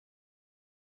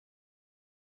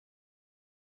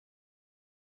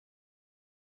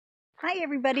Hi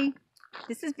everybody,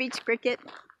 this is Beachcricket,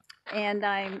 and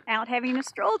I'm out having a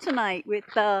stroll tonight with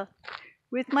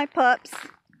my pups.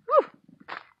 Whew,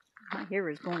 my hair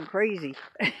is going crazy.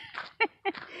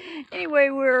 Anyway,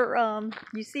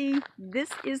 you see,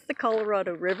 this is the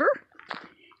Colorado River,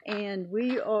 and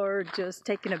we are just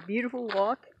taking a beautiful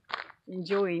walk,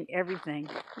 enjoying everything.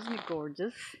 Isn't it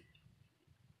gorgeous?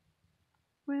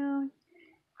 Well,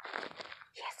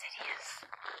 yes it is.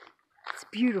 It's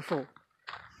beautiful.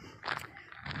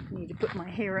 I need to put my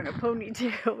hair in a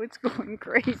ponytail. It's going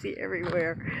crazy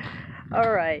everywhere. All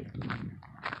right.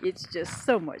 It's just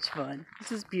so much fun.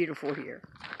 This is beautiful here.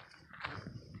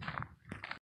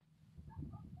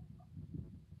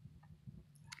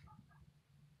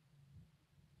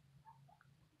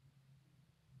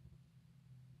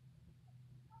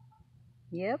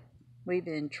 Yep, we've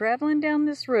been traveling down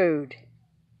this road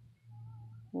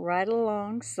right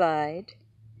alongside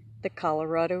the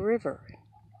Colorado River.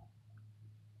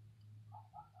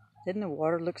 Doesn't the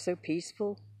water look so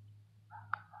peaceful?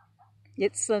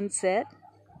 It's sunset,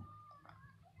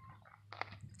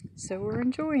 so we're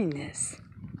enjoying this.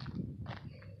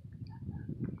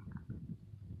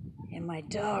 And my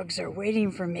dogs are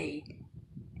waiting for me.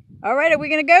 All right, are we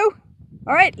gonna go?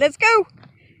 All right, let's go.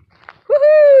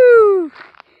 Woohoo!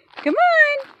 Come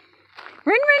on!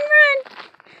 Run, run, run!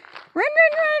 Run,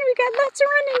 run, run! We got lots of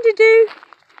running to do.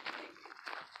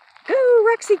 Go,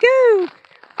 Roxy, go!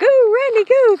 Go, Randy,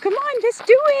 go! Come on, let's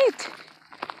do it!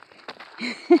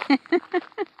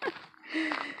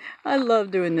 I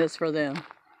love doing this for them.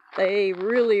 They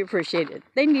really appreciate it.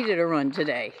 They needed a run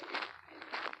today.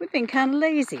 We've been kind of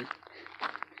lazy.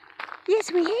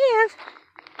 Yes, we have.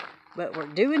 But we're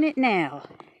doing it now.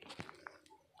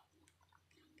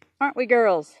 Aren't we,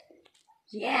 girls?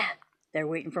 Yeah, they're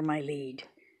waiting for my lead.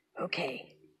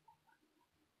 Okay.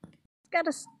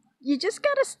 You just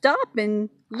gotta stop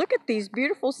and look at these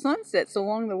beautiful sunsets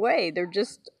along the way. They're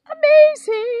just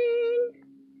amazing.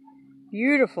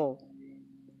 Beautiful.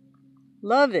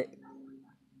 Love it.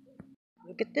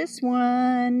 Look at this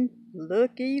one.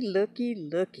 Looky, looky,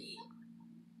 looky.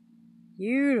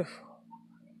 Beautiful.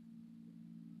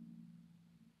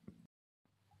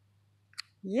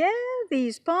 Yeah,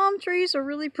 these palm trees are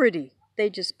really pretty. They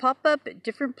just pop up at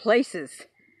different places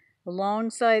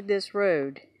alongside this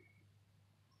road.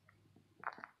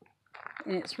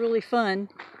 And it's really fun.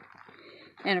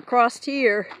 And across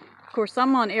here, of course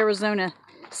I'm on Arizona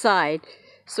side,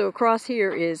 so across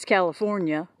here is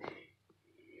California,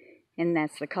 and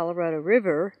that's the Colorado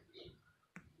River.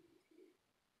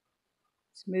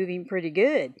 It's moving pretty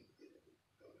good.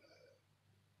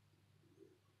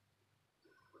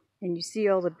 And you see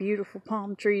all the beautiful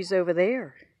palm trees over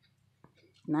there.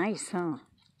 Nice, huh?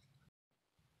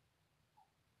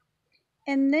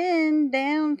 And then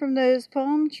down from those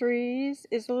palm trees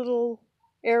is a little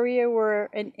area where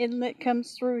an inlet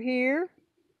comes through here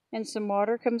and some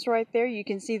water comes right there. You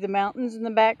can see the mountains in the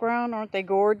background. Aren't they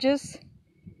gorgeous?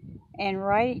 And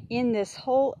right in this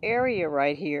whole area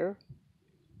right here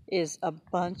is a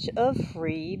bunch of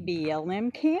free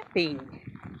BLM camping.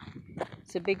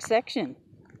 It's a big section.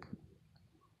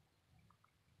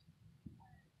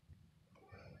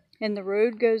 And the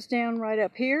road goes down right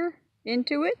up here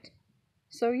into it.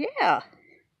 So yeah,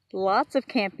 lots of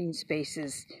camping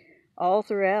spaces all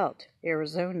throughout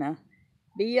Arizona.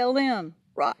 BLM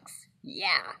rocks,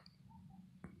 yeah.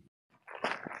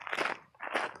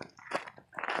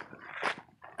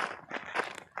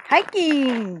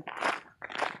 Hiking,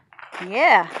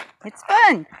 yeah, it's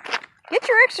fun. Get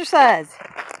your exercise.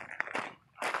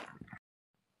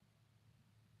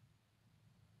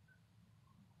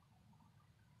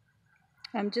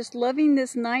 I'm just loving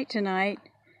this night tonight,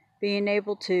 being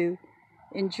able to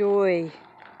enjoy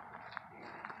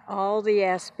all the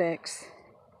aspects.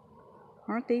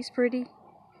 Aren't these pretty?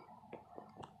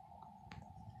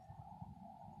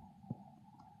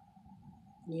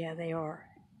 Yeah, they are.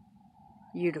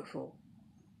 Beautiful.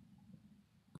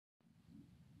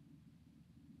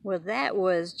 Well, that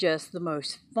was just the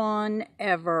most fun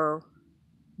ever.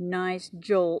 Nice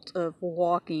jolt of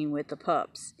walking with the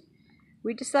pups.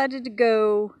 We decided to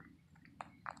go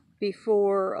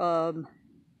before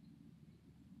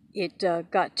it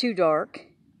got too dark,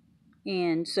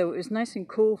 and so it was nice and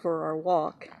cool for our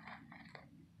walk,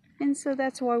 and so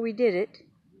that's why we did it.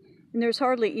 And there's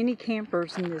hardly any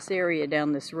campers in this area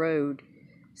down this road,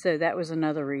 so that was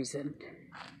another reason.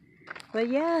 But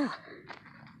yeah,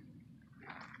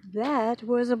 that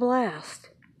was a blast.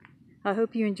 I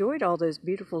hope you enjoyed all those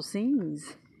beautiful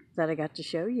scenes that I got to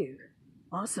show you.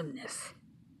 Awesomeness.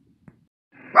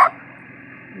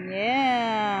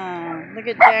 Yeah, look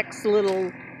at Jack's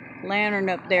little lantern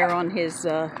up there on his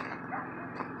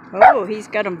Oh, he's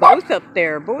got them both up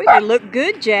there. Boy, they look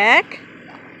good, Jack.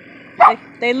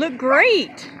 They look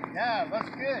great. Yeah, looks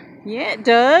good. Yeah, it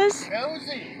does.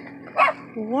 Cozy.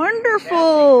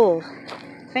 Wonderful.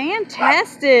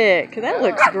 Fantastic. That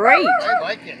looks great. I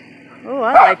like it. Oh,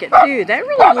 I like it too. That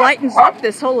really lightens up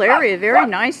this whole area very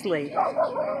nicely.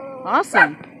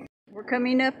 Awesome. We're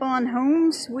coming up on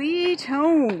home sweet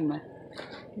home.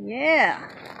 Yeah.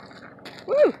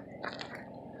 Woo.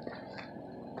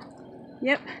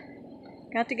 Yep.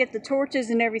 Got to get the torches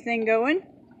and everything going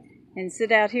and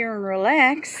sit out here and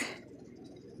relax.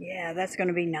 Yeah, that's going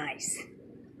to be nice.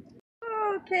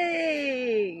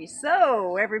 Okay,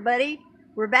 so everybody,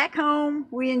 we're back home.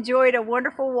 We enjoyed a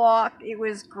wonderful walk. It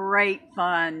was great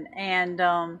fun. And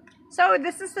so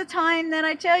this is the time that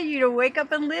I tell you to wake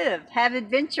up and live, have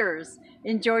adventures,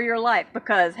 enjoy your life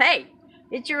because, hey,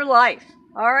 it's your life.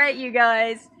 All right, you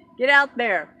guys, get out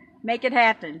there, make it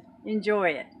happen,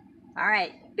 enjoy it. All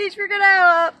right, Beachcricket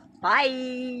out.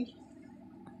 Bye.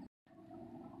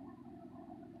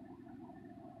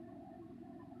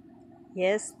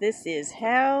 Yes, this is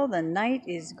how the night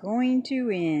is going to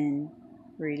end.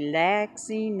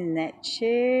 Relaxing in that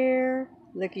chair,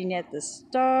 looking at the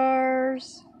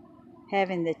stars,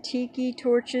 having the tiki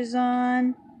torches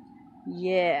on.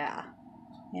 Yeah,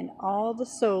 and all the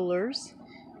solars,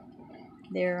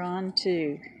 they're on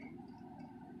too.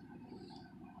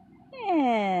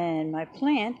 And my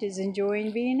plant is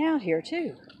enjoying being out here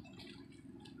too.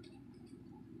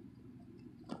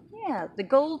 Yeah, the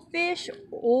goldfish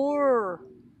or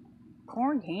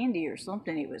corn candy or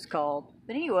something it was called.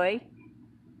 But anyway,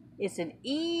 it's an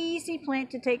easy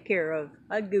plant to take care of.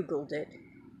 I googled it.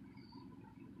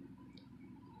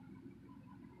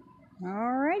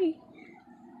 Alrighty.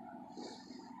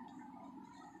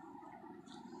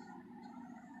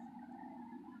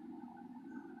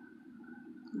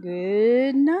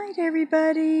 Good night,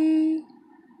 everybody.